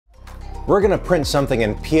We're going to print something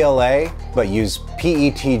in PLA, but use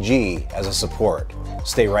PETG as a support.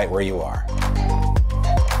 Stay right where you are.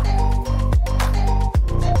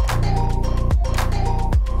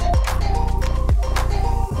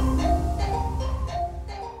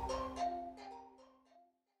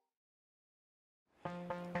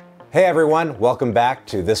 Hey everyone, welcome back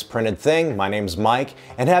to This Printed Thing. My name's Mike,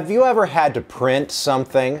 and have you ever had to print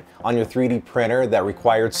something on your 3D printer that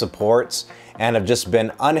required supports and have just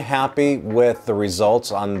been unhappy with the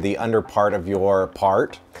results on the under part of your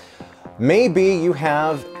part? Maybe you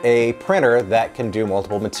have a printer that can do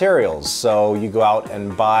multiple materials, so you go out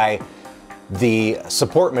and buy the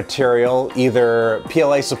support material, either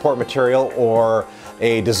PLA support material or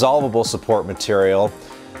a dissolvable support material,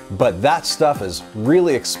 but that stuff is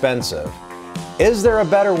really expensive. Is there a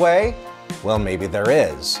better way? Well, maybe there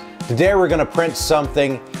is. Today we're going to print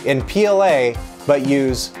something in PLA but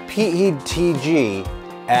use PETG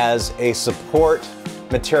as a support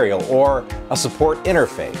material or a support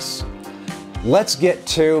interface. Let's get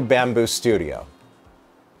to Bambu Studio.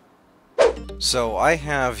 So I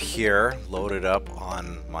have here loaded up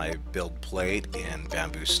on my build plate in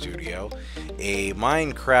Bambu Studio a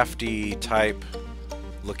Minecrafty type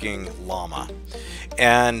looking llama,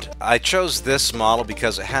 and I chose this model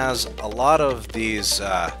because it has a lot of these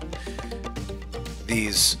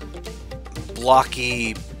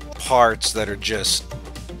blocky parts that are just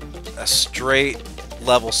a straight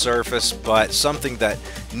level surface, but something that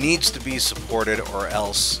needs to be supported or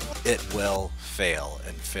else it will fail,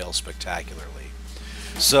 and fail spectacularly.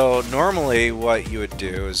 So normally what you would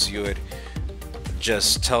do is you would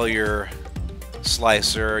just tell your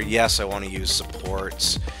slicer, yes, I want to use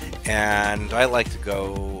supports, and I like to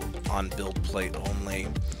go on build plate only,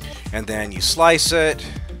 and then you slice it,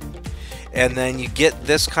 and then you get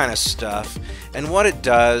this kind of stuff, and what it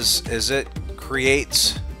does is it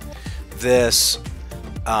creates this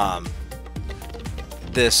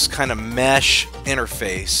this kind of mesh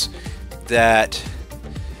interface that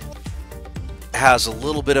has a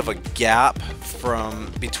little bit of a gap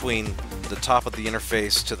from between the top of the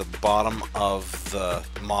interface to the bottom of the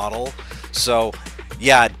model. So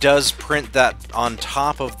yeah, it does print that on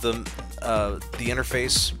top of the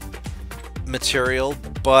interface material,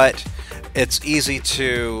 but it's easy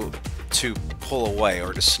to pull away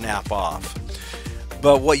or to snap off.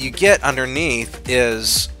 But what you get underneath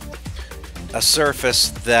is a surface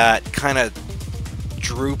that kind of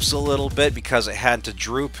droops a little bit because it had to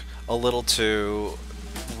droop a little to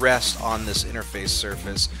rest on this interface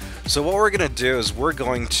surface. So what we're going to do is we're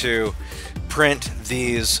going to print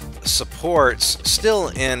these supports still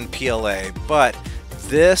in PLA, but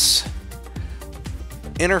this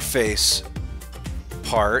interface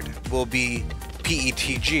part will be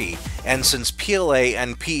PETG, and since PLA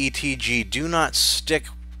and PETG do not stick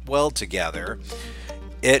well together,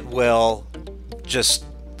 it will just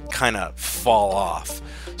kind of fall off.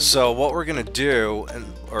 So what we're going to do,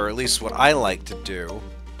 or at least what I like to do,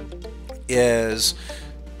 is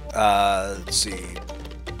let's see,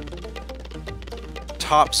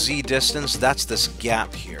 top Z distance, that's this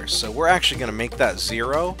gap here. So we're actually going to make that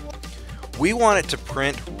 0. We want it to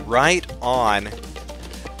print right on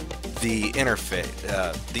the interface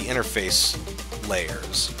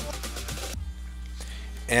layers.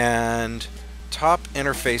 And top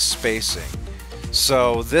interface spacing.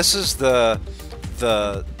 So this is the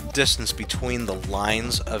distance between the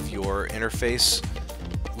lines of your interface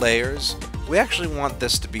layers. We actually want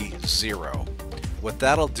this to be 0. What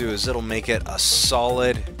that'll do is it'll make it a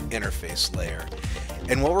solid interface layer.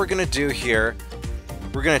 And what we're going to do here,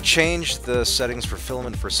 we're going to change the settings for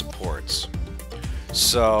filament for supports.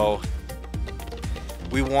 So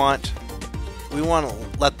we want to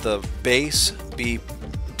let the base be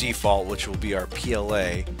default, which will be our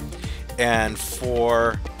PLA, and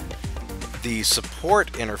for the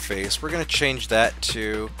support interface we're going to change that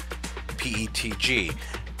to PETG.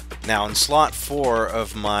 Now in slot 4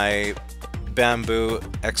 of my Bambu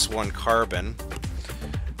X1 Carbon,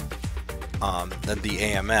 the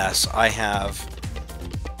AMS, I have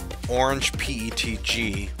orange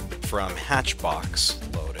PETG from Hatchbox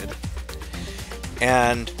loaded,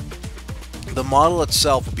 and the model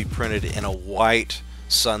itself will be printed in a white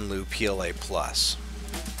Sunlu PLA Plus.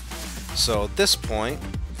 So at this point,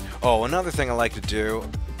 another thing I like to do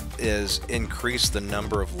is increase the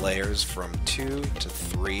number of layers from 2 to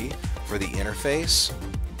 3 for the interface.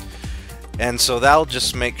 And so that'll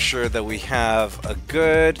just make sure that we have a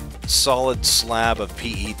good solid slab of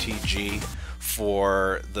PETG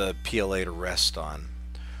for the PLA to rest on.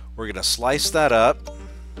 We're going to slice that up.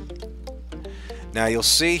 Now you'll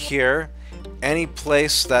see here, any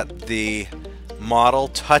place that the model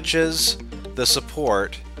touches the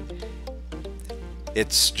support,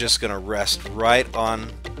 it's just going to rest right on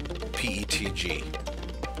PETG.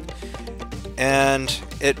 And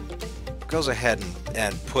it goes ahead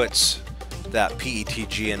and puts that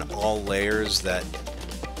PETG in all layers that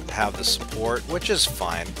have the support, which is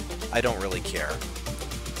fine. I don't really care.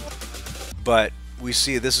 But we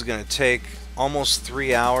see this is going to take almost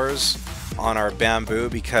 3 hours on our Bambu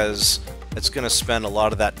because it's going to spend a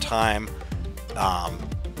lot of that time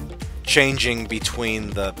changing between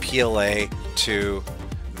the PLA to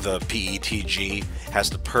the PETG. Has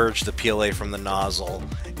to purge the PLA from the nozzle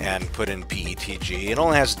and put in PETG. It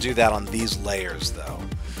only has to do that on these layers though.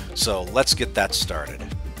 So let's get that started.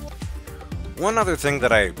 One other thing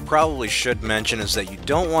that I probably should mention is that you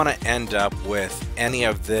don't want to end up with any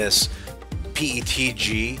of this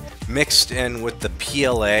PETG mixed in with the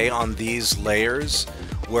PLA on these layers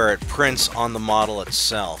where it prints on the model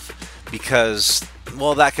itself, because,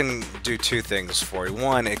 well, that can do two things for you.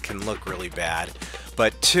 One, it can look really bad,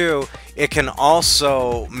 but two, it can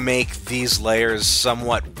also make these layers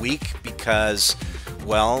somewhat weak because,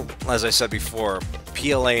 well, as I said before,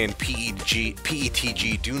 PLA and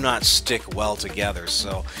PETG do not stick well together.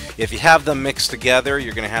 So if you have them mixed together,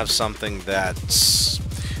 you're going to have something that's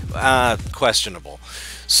questionable.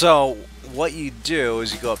 So what you do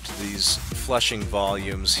is you go up to these flushing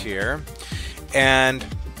volumes here, and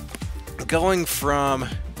going from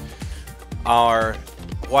our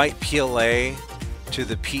white PLA to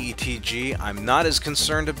the PETG, I'm not as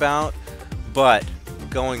concerned about, but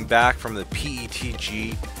going back from the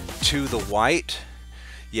PETG to the white,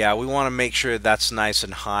 yeah, we want to make sure that's nice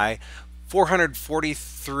and high.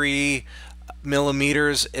 443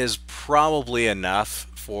 millimeters is probably enough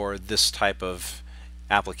for this type of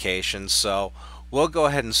application, so we'll go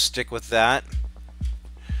ahead and stick with that,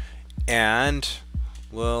 and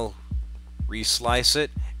we'll reslice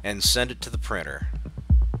it and send it to the printer.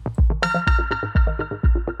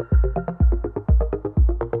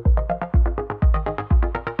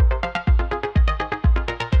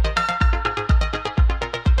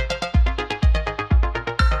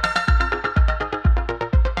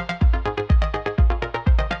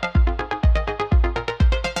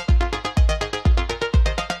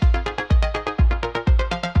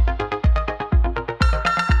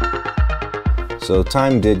 So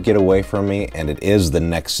time did get away from me, and it is the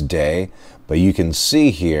next day, but you can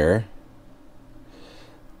see here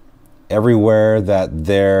everywhere that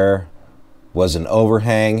there was an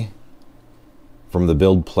overhang from the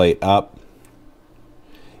build plate up,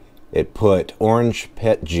 it put orange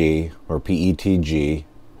PETG or PETG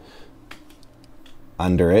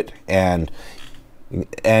under it, and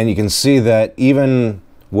you can see that even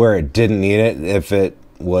where it didn't need it, if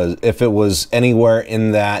it was anywhere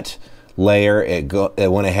in that layer, it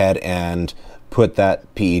went ahead and put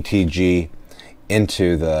that PETG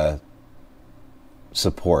into the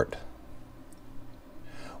support.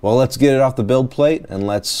 Well, let's get it off the build plate and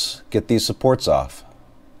let's get these supports off.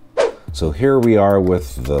 So here we are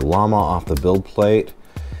with the llama off the build plate,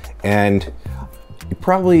 and you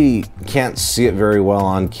probably can't see it very well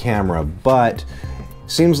on camera, but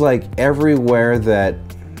it seems like everywhere that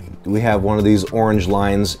we have one of these orange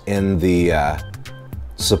lines in the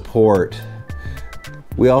support,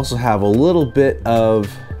 we also have a little bit of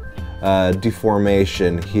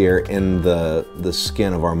deformation here in the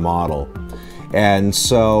skin of our model. And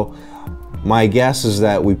so my guess is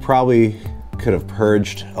that we probably could have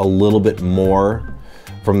purged a little bit more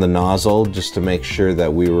from the nozzle just to make sure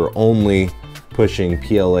that we were only pushing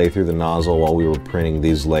PLA through the nozzle while we were printing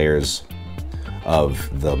these layers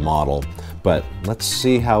of the model. But let's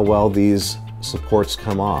see how well these supports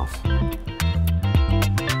come off.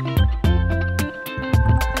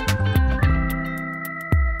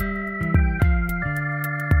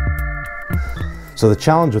 So the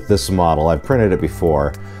challenge with this model, I've printed it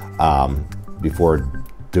before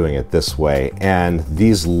doing it this way, and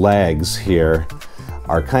these legs here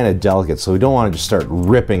are kind of delicate, so we don't want to just start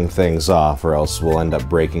ripping things off or else we'll end up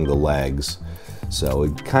breaking the legs. So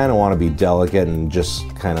we kind of want to be delicate and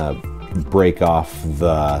just kind of break off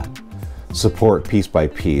the support piece by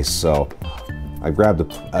piece. So I grabbed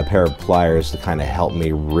a pair of pliers to kind of help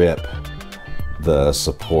me rip the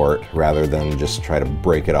support rather than just try to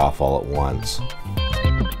break it off all at once.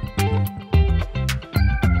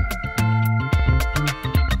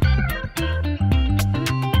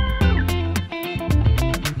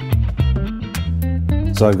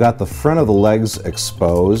 So I've got the front of the legs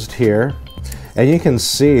exposed here, and you can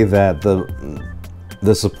see that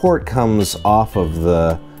the support comes off of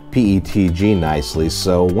the PETG nicely.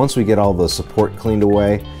 So once we get all the support cleaned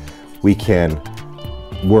away, we can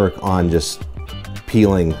work on just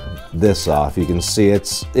peeling this off, you can see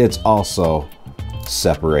it's also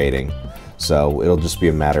separating. So it'll just be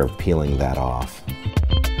a matter of peeling that off.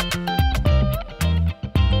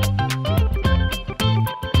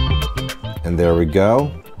 And there we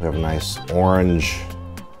go. We have a nice orange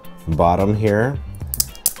bottom here.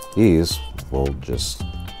 These will just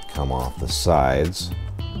come off the sides.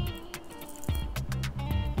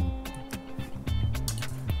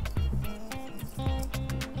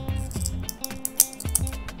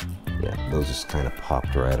 Yeah, those just kind of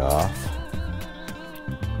popped right off.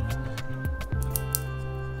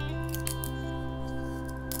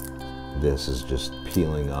 This is just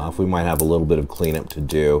peeling off. We might have a little bit of cleanup to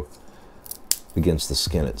do against the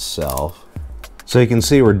skin itself. So you can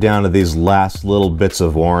see we're down to these last little bits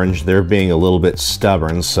of orange. They're being a little bit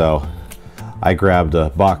stubborn, so I grabbed a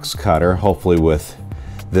box cutter. Hopefully with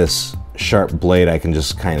this sharp blade I can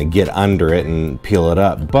just kind of get under it and peel it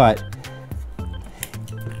up. But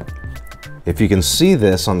if you can see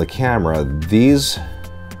this on the camera, these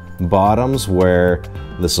bottoms where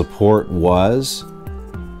the support was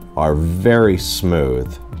are very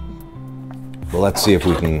smooth. But let's see if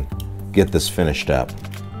we can get this finished up.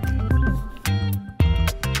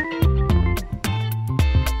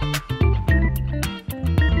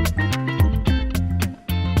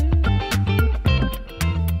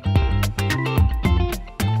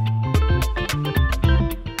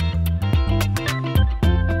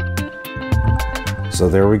 So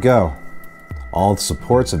there we go. All the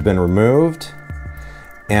supports have been removed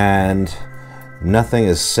and nothing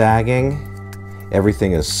is sagging.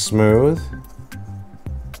 Everything is smooth.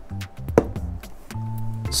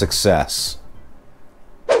 Success.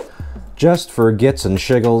 Just for gits and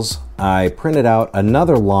shiggles, I printed out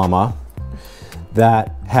another llama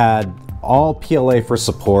that had all PLA for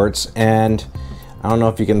supports, and I don't know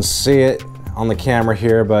if you can see it on the camera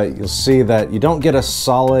here, but you'll see that you don't get a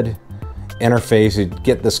solid interface. You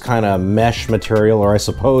get this kind of mesh material, or I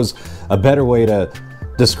suppose a better way to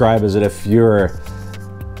describe is that if you're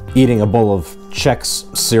eating a bowl of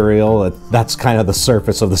Chex cereal, that's kind of the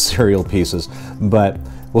surface of the cereal pieces. But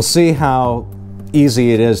we'll see how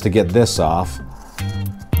easy it is to get this off.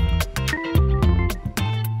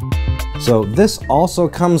 So this also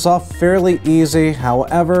comes off fairly easy.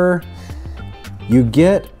 However, you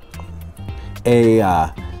get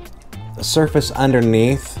a surface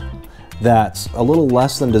underneath that's a little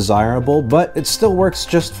less than desirable, but it still works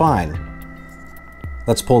just fine.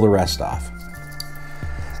 Let's pull the rest off.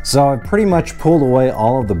 So I've pretty much pulled away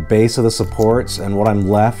all of the base of the supports, and what I'm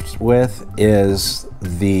left with is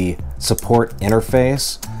the support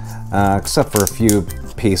interface, except for a few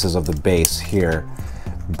pieces of the base here.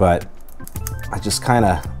 But I just kind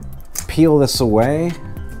of peel this away,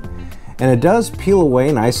 and it does peel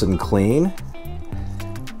away nice and clean,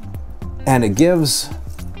 and it gives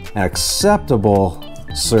an acceptable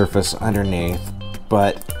surface underneath,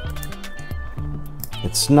 but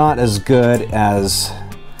it's not as good as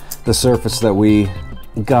the surface that we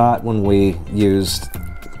got when we used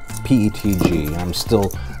PETG. I'm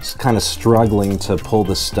still kind of struggling to pull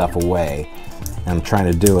this stuff away. I'm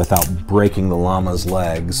trying to do it without breaking the llama's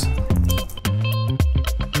legs.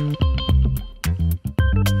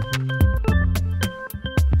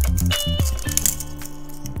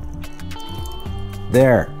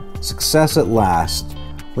 There, success at last.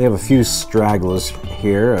 We have a few stragglers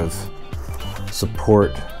here of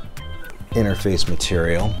support interface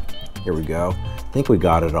material. Here we go. I think we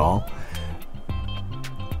got it all.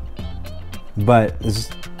 But as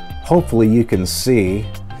hopefully you can see,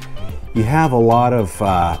 you have a lot of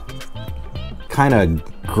kind of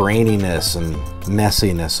graininess and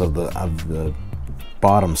messiness of the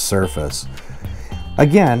bottom surface.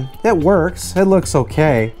 Again, it works. It looks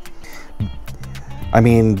okay. I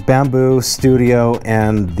mean, Bambu Studio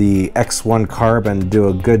and the X1 Carbon do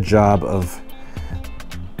a good job of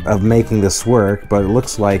making this work, but it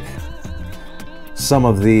looks like some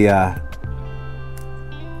of the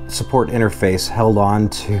support interface held on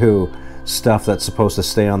to stuff that's supposed to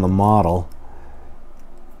stay on the model,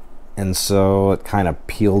 and so it kind of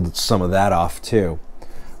peeled some of that off too.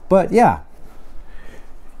 But yeah,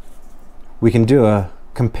 we can do a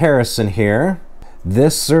comparison here.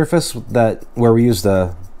 This surface where we use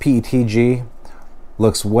the PETG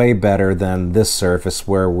looks way better than this surface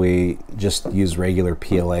where we just use regular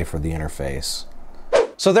PLA for the interface.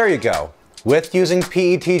 So there you go, with using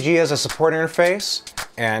PETG as a support interface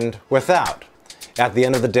and without. At the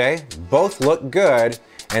end of the day, both look good,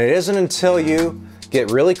 and it isn't until you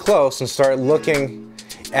get really close and start looking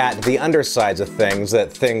at the undersides of things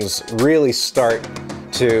that things really start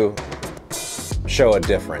to show a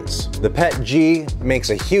difference. The PETG makes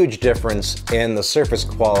a huge difference in the surface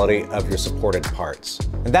quality of your supported parts.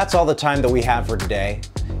 And that's all the time that we have for today.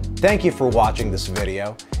 Thank you for watching this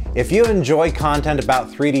video. If you enjoy content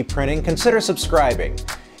about 3D printing, consider subscribing.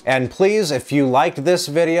 And please, if you liked this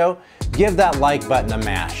video, give that like button a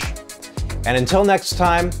mash. And until next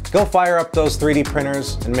time, go fire up those 3D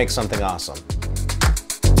printers and make something awesome.